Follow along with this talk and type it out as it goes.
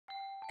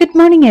Good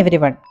morning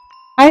everyone.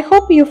 I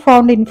hope you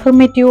found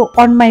informative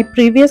on my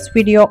previous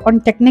video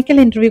on technical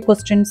interview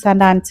questions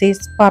and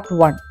answers part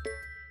 1.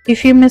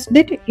 If you missed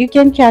it, you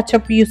can catch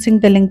up using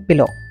the link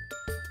below.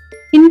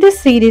 In this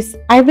series,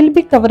 I will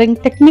be covering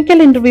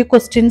technical interview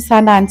questions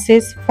and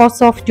answers for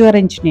software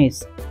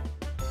engineers.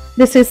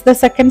 This is the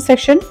second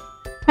session,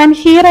 and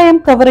here I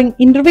am covering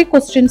interview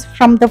questions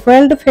from the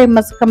world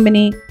famous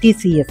company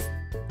TCS.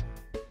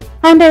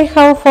 And I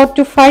have 4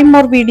 to 5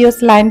 more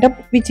videos lined up,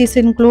 which is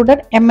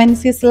included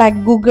MNCs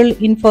like Google,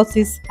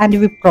 Infosys and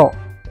Wipro.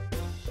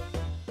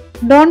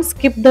 Don't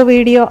skip the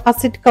video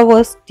as it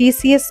covers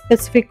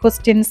TCS-specific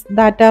questions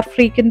that are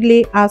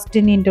frequently asked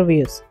in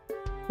interviews.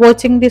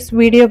 Watching this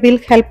video will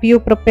help you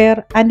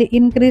prepare and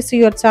increase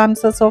your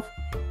chances of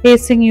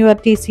acing your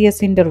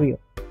TCS interview.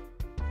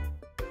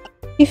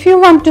 If you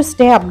want to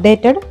stay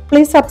updated,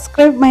 please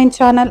subscribe my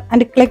channel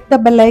and click the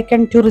bell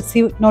icon to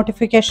receive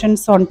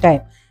notifications on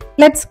time.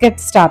 Let's get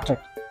started.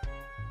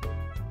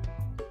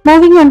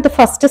 Moving on to the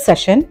first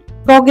session,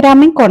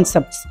 programming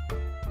concepts.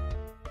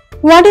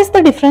 What is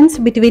the difference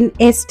between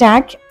a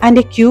stack and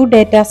a queue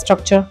data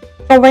structure?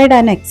 Provide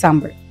an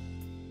example.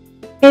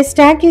 A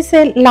stack is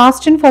a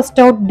last in first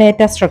out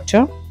data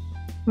structure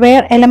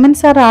where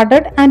elements are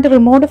added and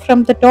removed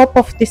from the top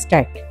of the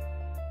stack.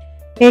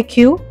 A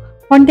queue,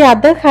 on the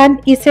other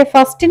hand, is a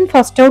first in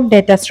first out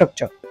data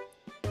structure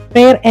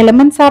where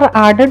elements are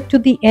added to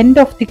the end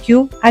of the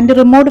queue and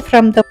removed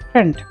from the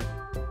front.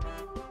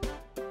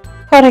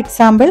 For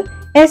example,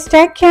 a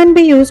stack can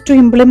be used to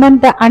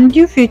implement the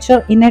undo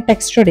feature in a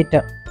text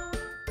editor,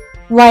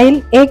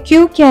 while a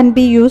queue can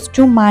be used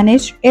to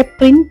manage a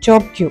print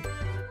job queue.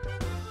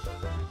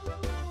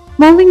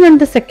 Moving on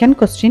to the second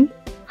question,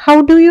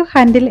 how do you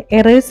handle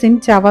errors in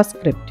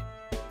JavaScript?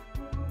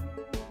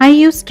 I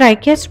use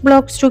try-catch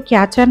blocks to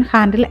catch and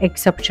handle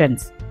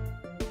exceptions.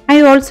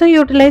 I also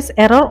utilize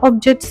error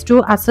objects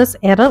to assess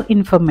error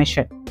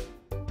information.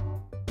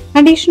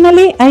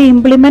 Additionally, I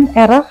implement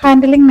error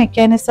handling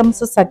mechanisms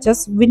such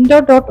as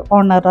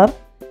window.onError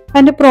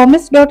and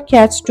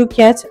promise.catch to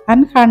catch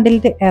and handle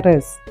the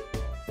errors.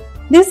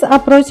 This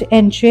approach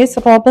ensures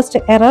robust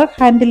error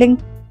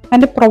handling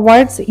and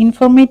provides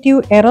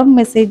informative error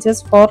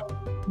messages for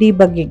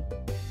debugging.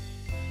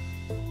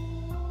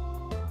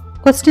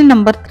 Question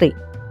number 3.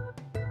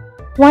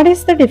 What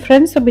is the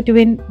difference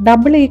between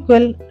double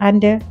equal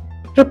and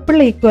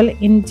triple equal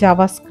in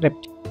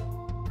JavaScript?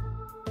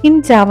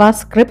 In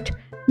JavaScript,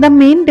 the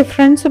main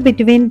difference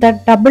between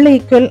the double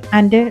equal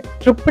and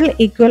triple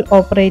equal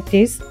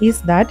operators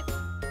is that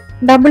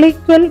double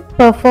equal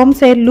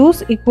performs a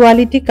loose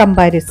equality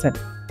comparison,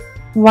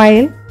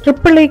 while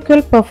triple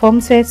equal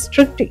performs a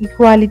strict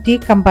equality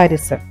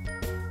comparison.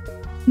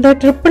 The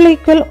triple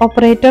equal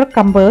operator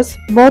compares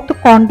both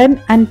content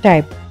and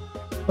type,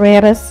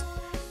 whereas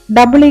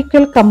double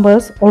equal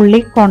compares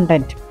only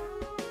content.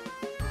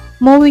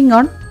 Moving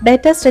on,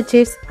 data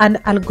structures and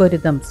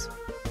algorithms.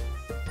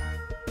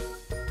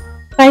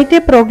 Write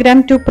a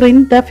program to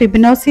print the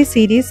Fibonacci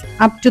series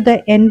up to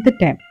the nth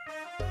term.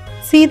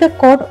 See the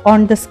code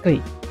on the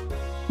screen.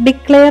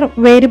 Declare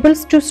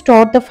variables to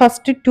store the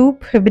first two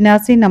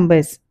Fibonacci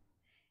numbers.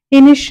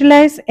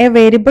 Initialize a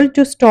variable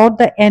to store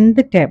the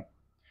nth term.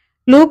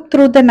 Loop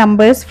through the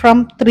numbers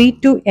from 3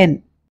 to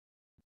n.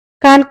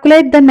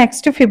 Calculate the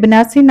next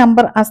Fibonacci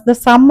number as the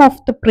sum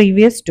of the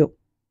previous two.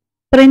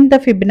 Print the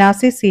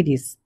Fibonacci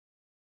series.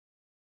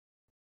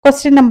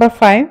 Question number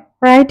 5.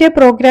 Write a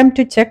program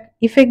to check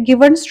if a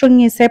given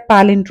string is a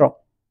palindrome.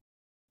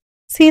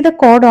 See the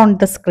code on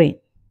the screen.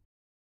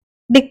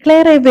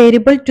 Declare a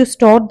variable to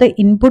store the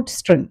input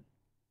string.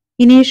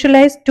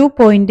 Initialize 2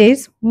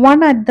 pointers,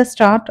 one at the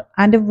start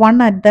and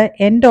one at the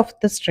end of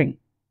the string.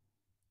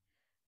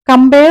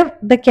 Compare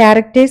the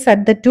characters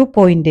at the 2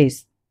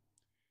 pointers.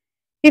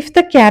 If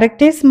the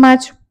characters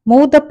match,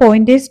 move the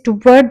pointers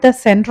toward the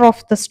center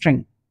of the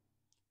string.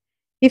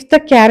 If the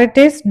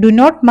characters do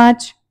not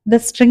match, the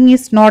string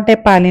is not a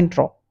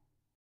palindrome.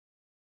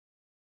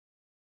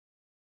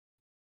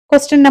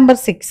 Question number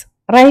 6.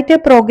 Write a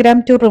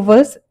program to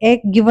reverse a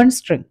given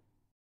string.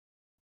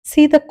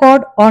 See the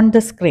code on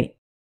the screen.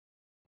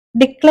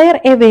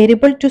 Declare a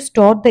variable to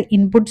store the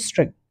input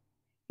string.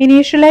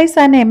 Initialize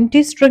an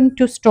empty string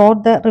to store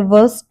the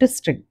reversed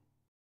string.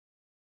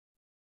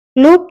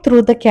 Loop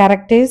through the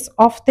characters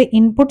of the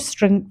input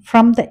string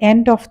from the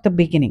end of the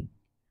beginning.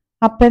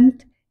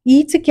 Append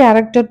each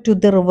character to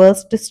the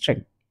reversed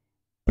string.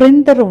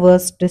 Print the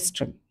reversed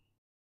string.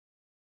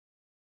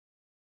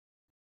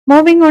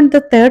 Moving on to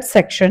the third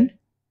section,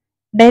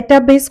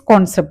 database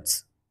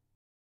concepts.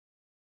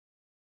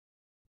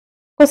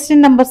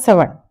 Question number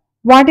 7.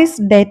 What is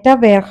data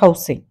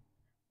warehousing?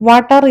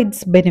 What are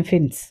its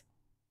benefits?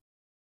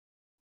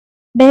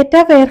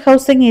 Data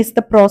warehousing is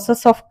the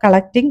process of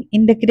collecting,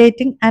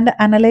 integrating, and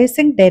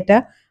analyzing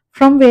data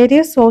from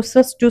various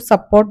sources to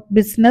support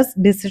business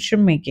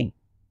decision making.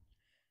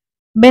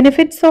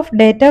 Benefits of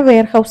data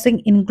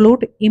warehousing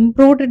include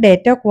improved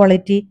data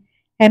quality,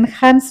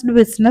 enhanced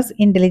business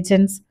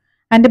intelligence,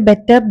 and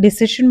better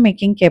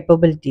decision-making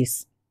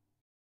capabilities.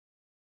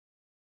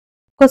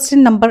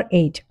 Question number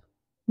 8.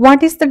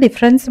 What is the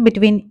difference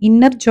between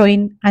inner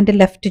join and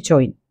left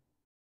join?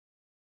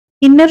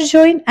 Inner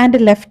join and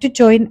left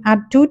join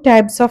are two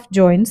types of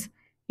joins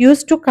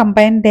used to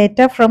combine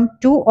data from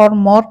two or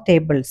more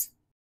tables.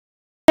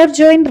 Inner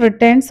join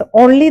returns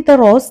only the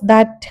rows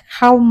that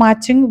have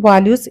matching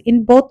values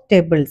in both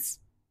tables.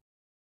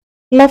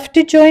 Left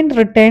join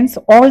returns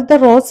all the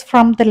rows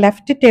from the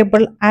left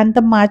table and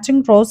the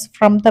matching rows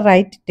from the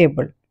right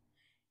table.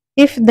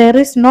 If there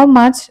is no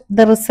match,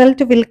 the result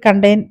will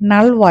contain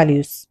null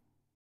values.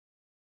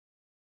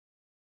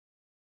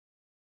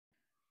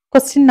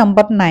 Question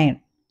number 9.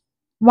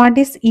 What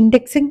is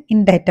indexing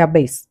in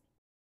database?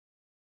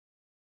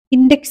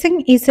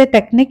 Indexing is a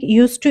technique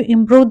used to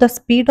improve the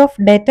speed of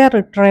data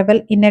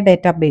retrieval in a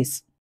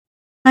database.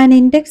 An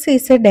index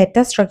is a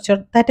data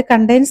structure that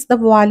contains the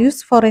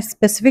values for a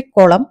specific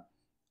column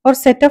or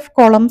set of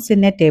columns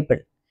in a table.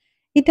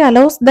 It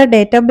allows the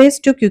database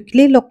to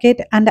quickly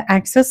locate and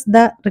access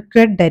the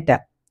required data,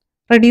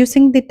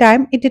 reducing the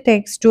time it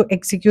takes to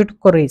execute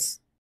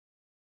queries.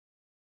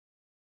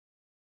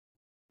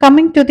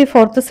 Coming to the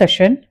fourth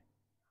session,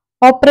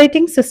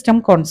 operating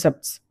system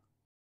concepts.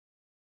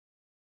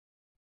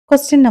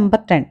 Question number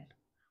 10.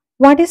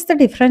 What is the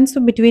difference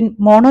between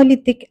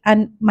monolithic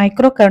and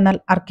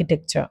microkernel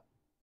architecture?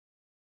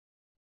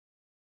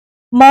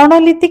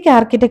 Monolithic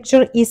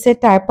architecture is a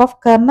type of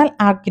kernel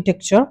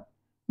architecture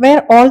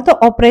where all the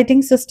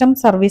operating system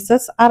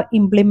services are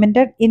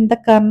implemented in the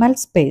kernel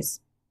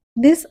space.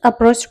 This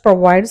approach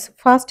provides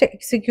fast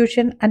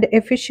execution and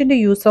efficient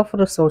use of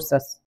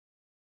resources.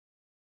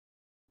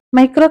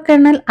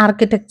 Microkernel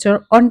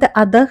architecture, on the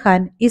other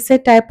hand, is a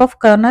type of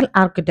kernel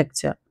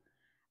architecture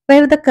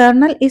where the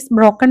kernel is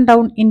broken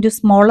down into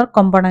smaller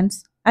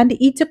components and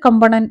each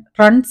component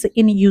runs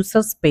in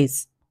user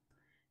space.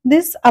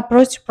 This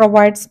approach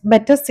provides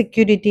better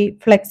security,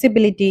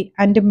 flexibility,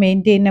 and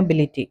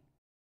maintainability.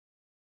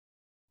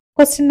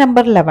 Question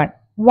number 11.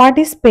 What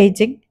is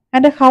paging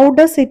and how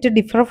does it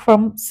differ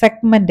from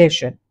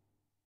segmentation?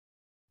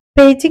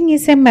 Paging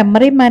is a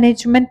memory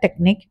management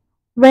technique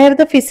where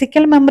the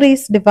physical memory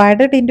is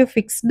divided into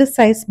fixed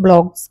size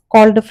blocks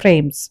called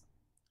frames,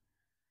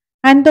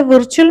 and the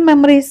virtual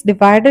memory is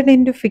divided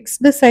into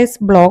fixed size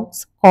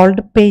blocks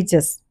called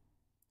pages.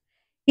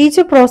 Each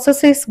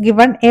process is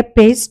given a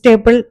page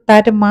table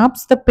that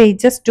maps the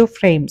pages to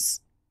frames.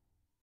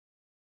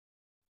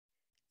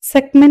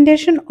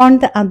 Segmentation, on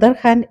the other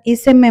hand,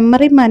 is a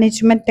memory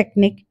management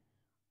technique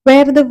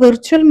where the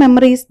virtual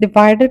memory is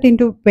divided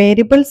into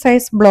variable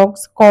size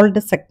blocks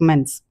called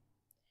segments.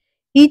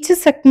 Each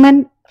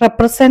segment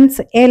represents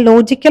a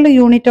logical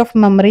unit of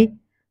memory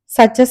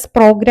such as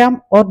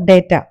program or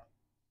data.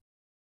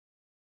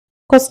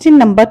 Question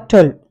number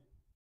 12.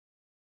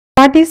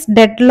 What is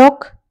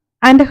deadlock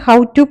and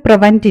how to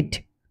prevent it?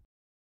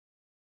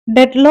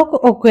 Deadlock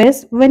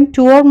occurs when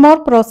two or more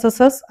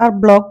processes are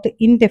blocked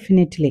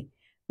indefinitely,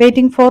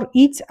 waiting for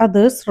each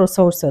other's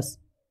resources.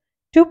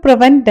 To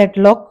prevent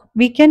deadlock,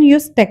 we can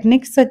use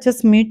techniques such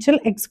as mutual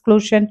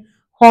exclusion,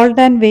 hold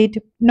and wait,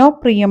 no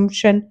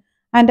preemption,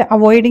 and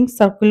avoiding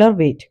circular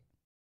wait.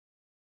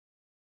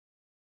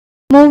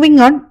 Moving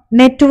on,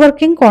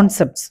 networking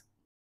concepts.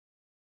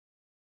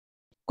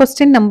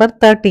 Question number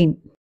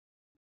 13.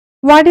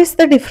 What is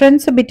the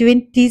difference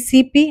between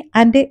TCP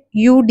and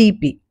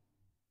UDP?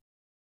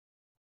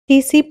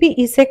 TCP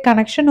is a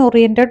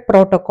connection-oriented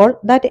protocol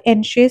that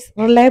ensures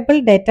reliable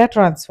data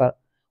transfer,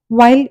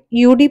 while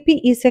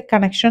UDP is a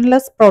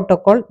connectionless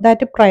protocol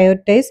that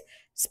prioritizes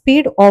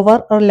speed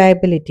over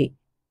reliability.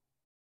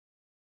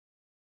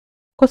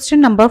 Question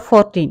number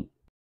 14.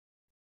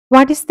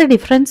 What is the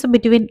difference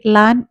between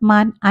LAN,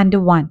 MAN and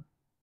WAN?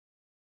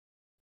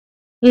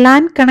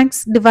 LAN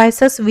connects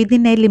devices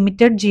within a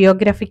limited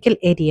geographical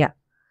area.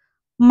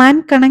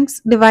 MAN connects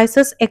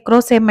devices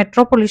across a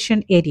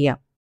metropolitan area.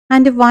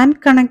 And WAN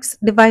connects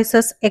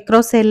devices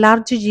across a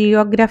large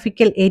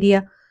geographical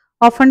area,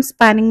 often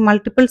spanning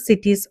multiple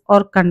cities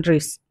or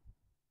countries.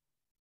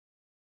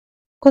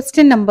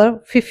 Question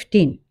number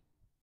 15.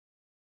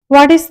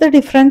 What is the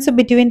difference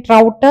between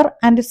router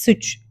and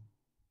switch?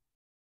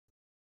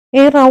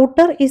 A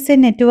router is a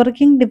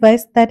networking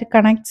device that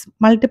connects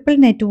multiple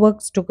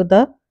networks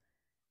together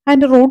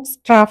and routes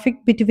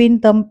traffic between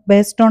them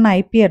based on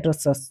IP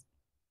addresses.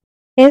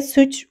 A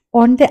switch,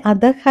 on the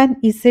other hand,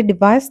 is a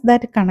device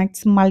that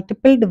connects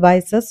multiple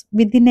devices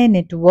within a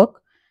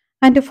network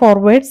and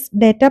forwards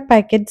data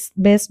packets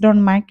based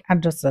on MAC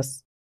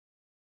addresses.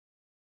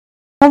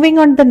 Moving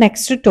on to the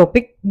next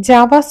topic,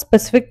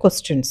 Java-specific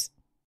questions.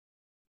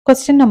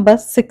 Question number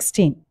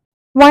 16.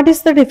 What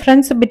is the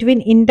difference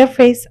between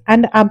interface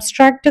and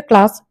abstract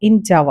class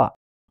in Java?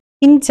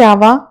 In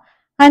Java,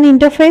 an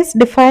interface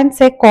defines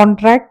a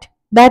contract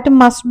that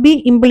must be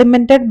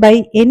implemented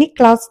by any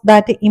class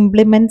that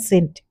implements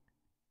it.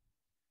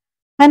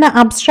 An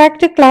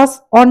abstract class,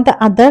 on the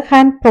other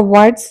hand,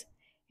 provides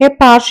a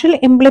partial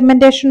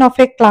implementation of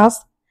a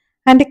class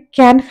and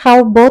can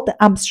have both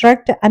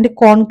abstract and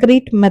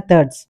concrete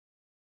methods.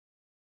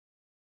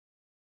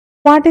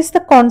 What is the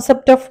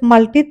concept of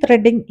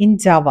multi-threading in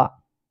Java?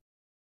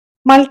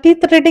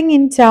 Multi-threading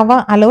in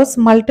Java allows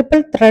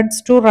multiple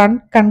threads to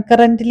run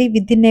concurrently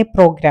within a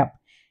program,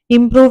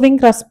 improving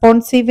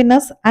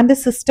responsiveness and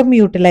system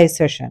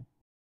utilization.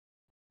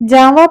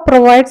 Java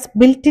provides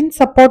built-in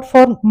support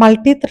for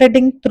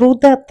multi-threading through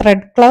the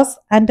thread class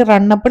and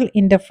runnable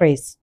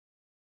interface.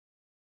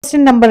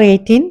 Question number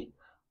 18.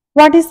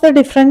 What is the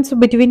difference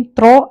between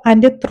throw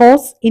and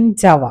throws in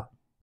Java?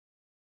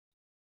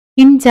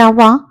 In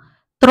Java,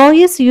 throw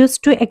is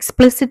used to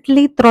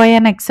explicitly throw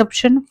an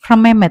exception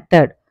from a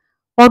method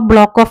or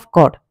block of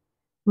code,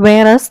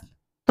 whereas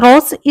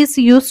throws is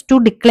used to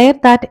declare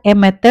that a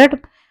method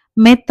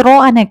may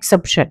throw an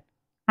exception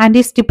and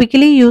is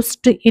typically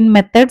used in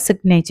method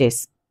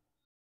signatures.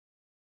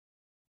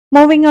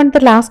 Moving on to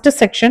the last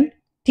section,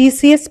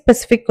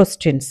 TCS-specific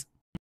questions.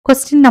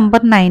 Question number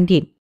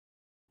 19.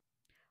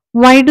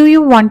 Why do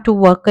you want to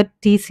work at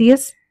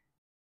TCS?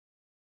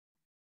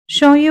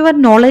 Show your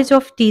knowledge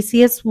of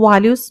TCS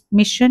values,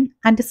 mission,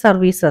 and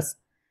services,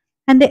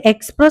 and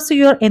express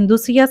your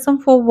enthusiasm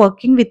for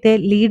working with a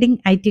leading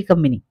IT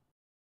company.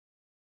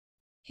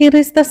 Here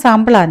is the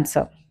sample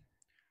answer.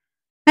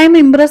 I am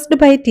impressed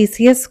by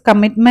TCS'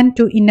 commitment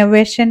to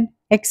innovation,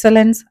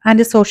 excellence,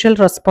 and social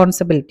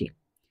responsibility.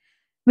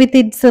 With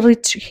its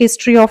rich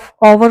history of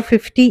over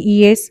 50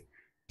 years,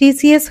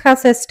 TCS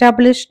has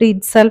established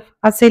itself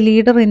as a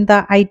leader in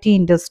the IT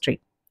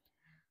industry.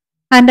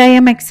 And I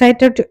am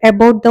excited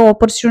about the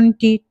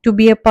opportunity to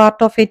be a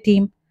part of a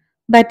team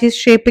that is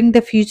shaping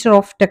the future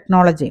of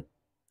technology.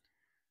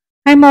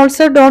 I am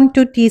also drawn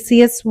to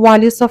TCS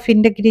values of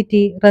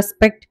integrity,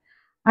 respect,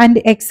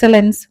 and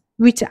excellence,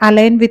 which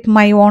align with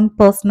my own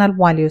personal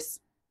values.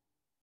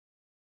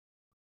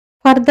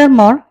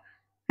 Furthermore,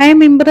 I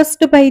am impressed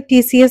by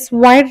TCS'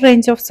 wide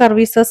range of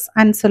services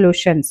and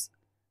solutions,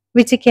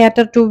 which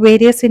cater to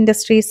various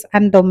industries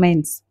and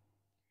domains.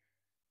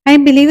 I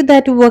believe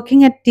that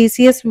working at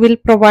TCS will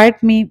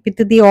provide me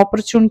with the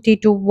opportunity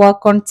to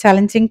work on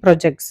challenging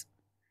projects,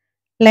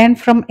 learn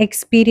from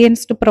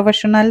experienced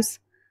professionals,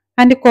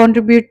 and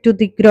contribute to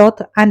the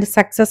growth and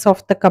success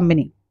of the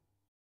company.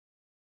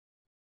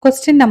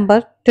 Question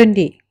number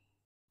 20.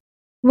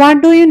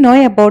 What do you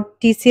know about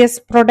TCS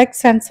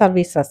products and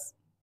services?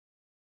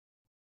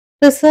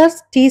 Research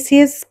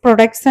TCS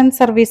products and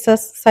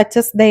services such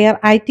as their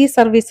IT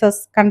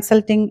services,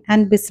 consulting,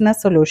 and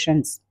business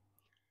solutions,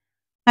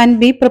 and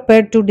be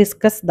prepared to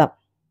discuss them.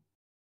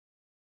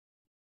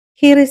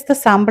 Here is the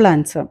sample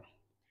answer.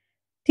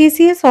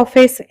 TCS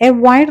offers a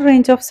wide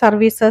range of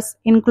services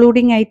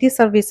including IT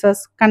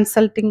services,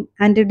 consulting,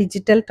 and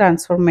digital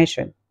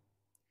transformation.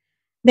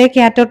 They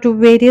cater to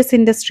various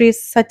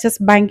industries such as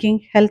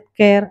banking,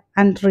 healthcare,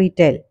 and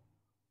retail.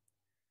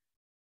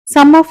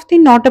 Some of the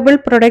notable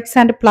products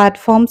and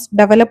platforms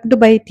developed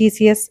by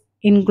TCS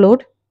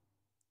include: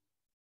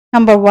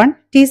 Number 1.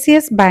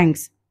 TCS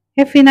Banks,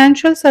 a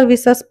financial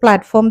services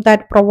platform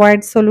that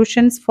provides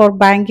solutions for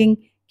banking,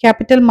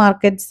 capital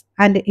markets,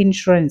 and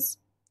insurance.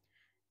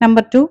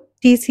 Number 2.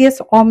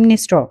 TCS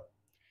OmniStore,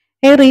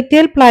 a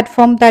retail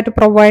platform that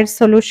provides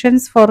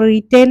solutions for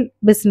retail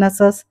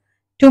businesses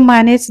to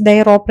manage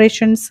their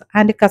operations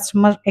and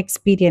customer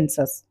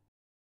experiences.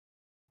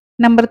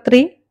 Number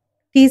 3.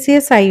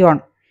 TCS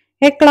Ion,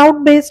 a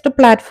cloud-based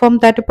platform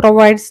that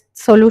provides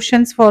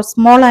solutions for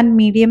small and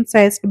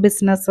medium-sized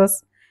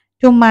businesses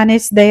to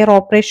manage their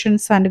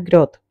operations and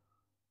growth.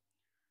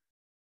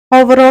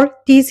 Overall,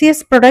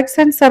 TCS products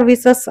and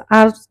services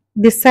are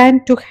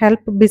designed to help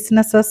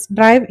businesses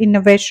drive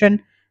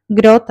innovation,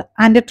 growth,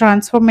 and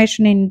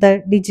transformation in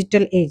the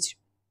digital age.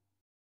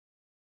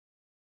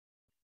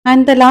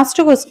 And the last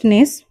question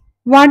is,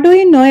 what do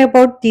you know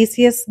about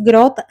TCS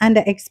growth and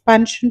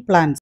expansion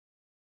plans?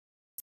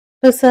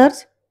 Research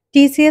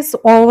TCS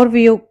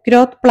overview,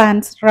 growth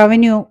plans,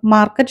 revenue,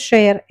 market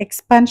share,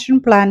 expansion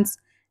plans,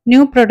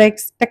 new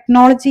products,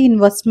 technology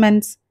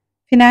investments,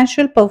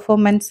 financial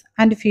performance,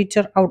 and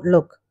future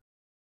outlook.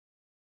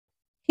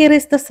 Here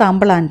is the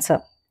sample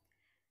answer.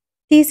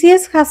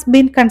 TCS has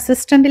been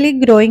consistently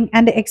growing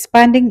and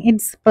expanding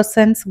its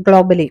presence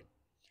globally.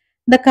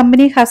 The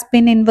company has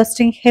been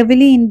investing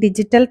heavily in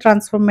digital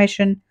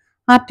transformation,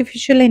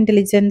 artificial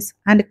intelligence,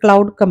 and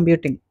cloud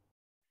computing.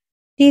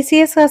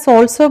 TCS has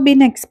also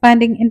been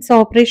expanding its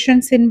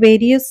operations in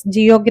various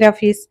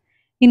geographies,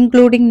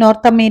 including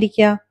North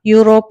America,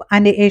 Europe,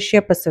 and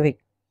Asia Pacific.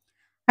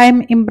 I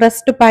am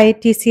impressed by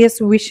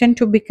TCS' vision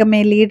to become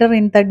a leader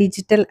in the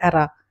digital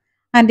era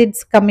and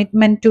its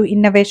commitment to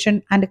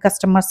innovation and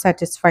customer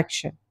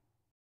satisfaction.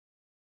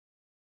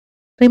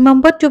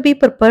 Remember to be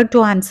prepared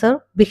to answer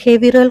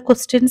behavioral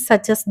questions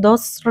such as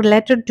those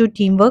related to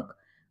teamwork,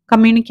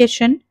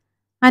 communication,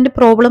 and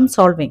problem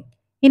solving,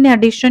 in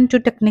addition to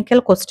technical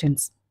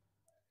questions.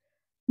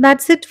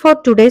 That's it for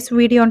today's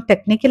video on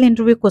technical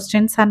interview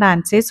questions and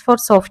answers for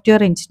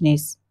software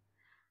engineers.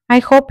 I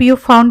hope you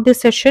found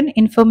this session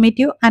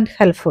informative and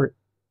helpful.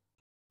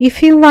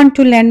 If you want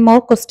to learn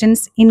more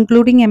questions,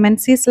 including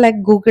MNCs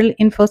like Google,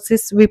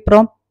 Infosys,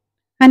 Wipro,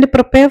 and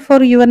prepare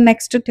for your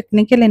next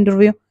technical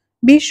interview,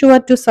 be sure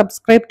to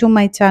subscribe to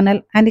my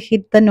channel and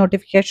hit the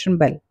notification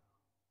bell.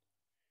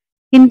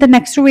 In the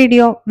next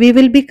video, we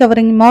will be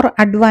covering more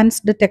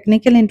advanced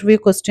technical interview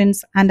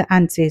questions and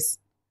answers.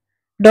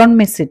 Don't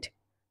miss it.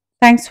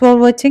 Thanks for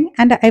watching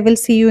and I will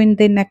see you in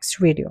the next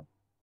video.